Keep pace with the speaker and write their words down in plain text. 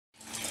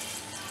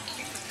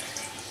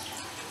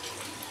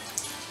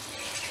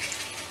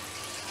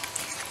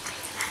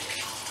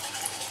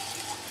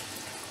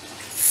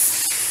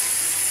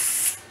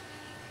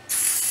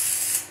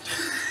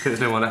There's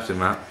no one left in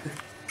that.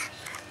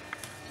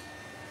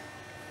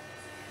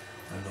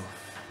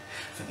 Enough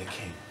for the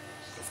king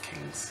of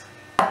kings.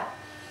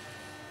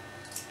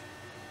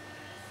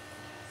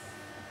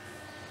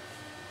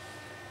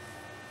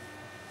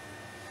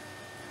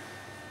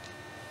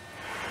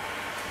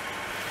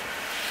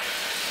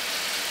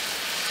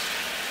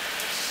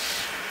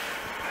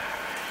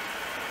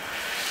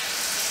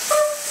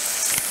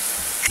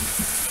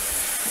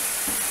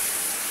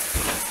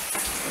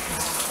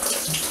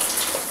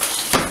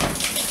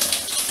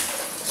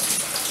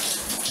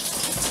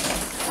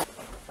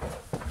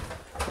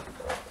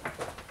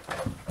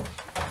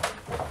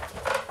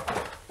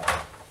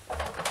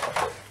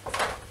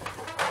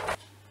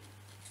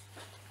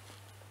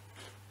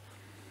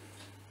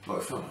 What,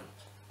 we're filming?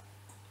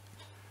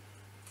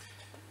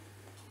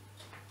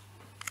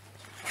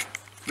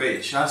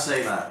 Wait, should I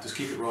say that? Just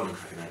keep it rolling,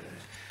 cracking out there.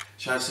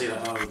 Should I say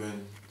that, oh, we're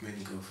going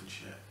mini golf and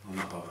shit? I'll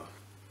not bother.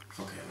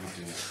 Fuck it, I'm not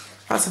doing it.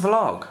 That's a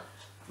vlog.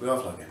 We are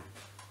vlogging.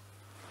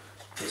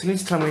 So you need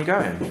to tell me where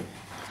you're going.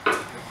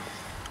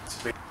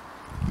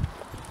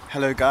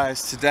 Hello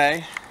guys,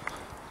 today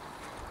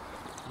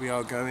we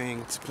are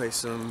going to play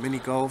some mini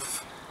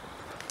golf.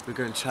 We're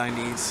going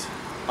Chinese.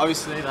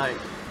 Obviously, like,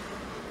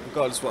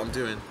 regardless of what I'm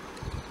doing,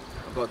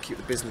 I've got to keep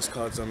the business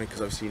cards on me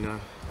because obviously, you know,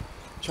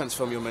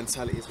 transform your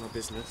mentality is my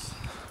business.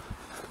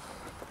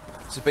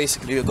 So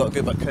basically I've got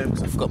to go back home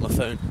because I forgot my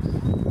phone.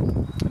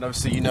 And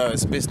obviously, you know,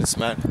 as a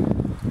businessman,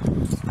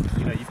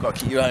 you know, you've got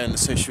to keep your eye on the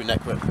social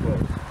network.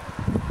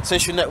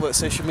 Social network,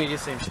 social media,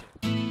 same shit.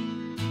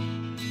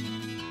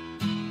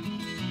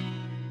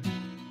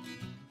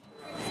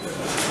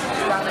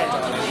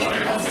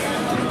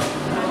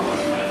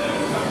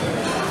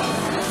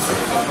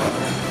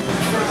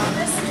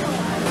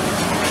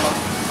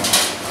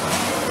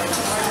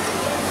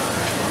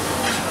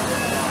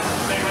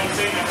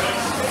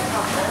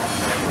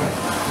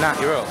 Nat,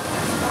 you're up.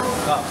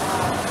 Oh.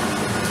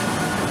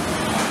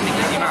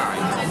 Is he mine?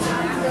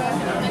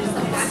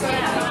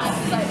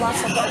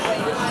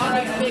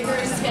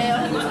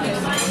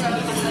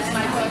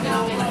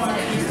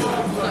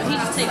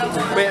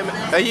 Wait,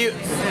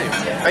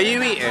 are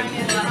you eating?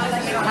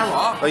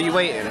 What? Are you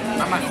waiting?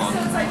 Am I fun?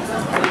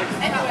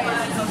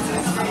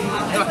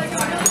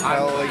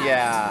 Oh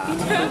yeah.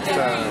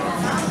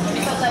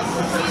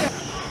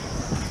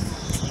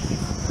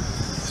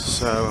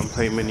 So I'm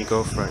playing mini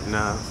golf right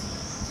now.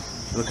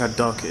 Look how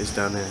dark it is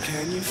down here.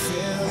 Can you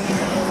feel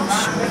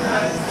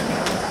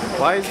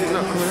Why is it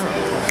not coming on?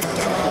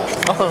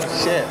 Oh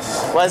shit.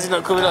 Why is it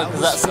not coming on?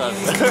 Because that's on.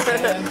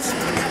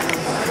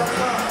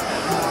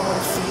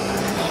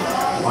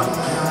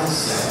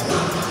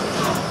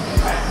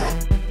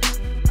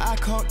 I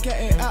can't get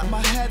it out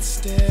my head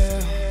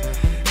still.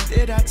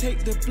 Did I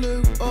take the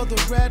blue or the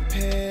red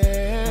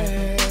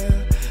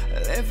pill?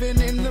 Living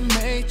in the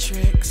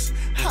matrix,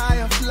 high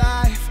of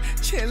life,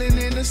 chilling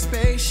in a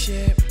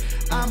spaceship.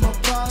 I'm a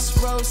boss,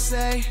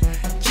 rosé,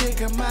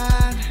 jigger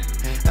man,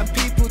 and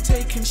people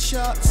taking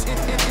shots in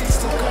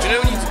Instagram. Do you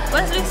know when you...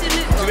 Where's Lucy and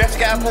Luke? Do we have to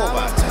get our ball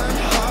back?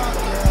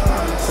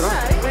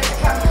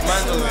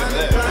 Mine's all the way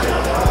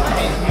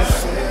Can you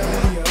feel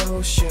the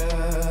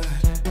ocean?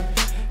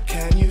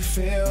 Can you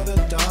feel the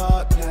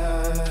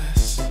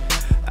darkness?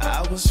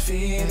 I was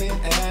feeling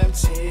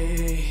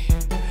empty,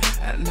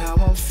 and now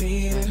I'm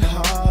feeling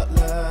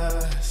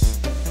heartless.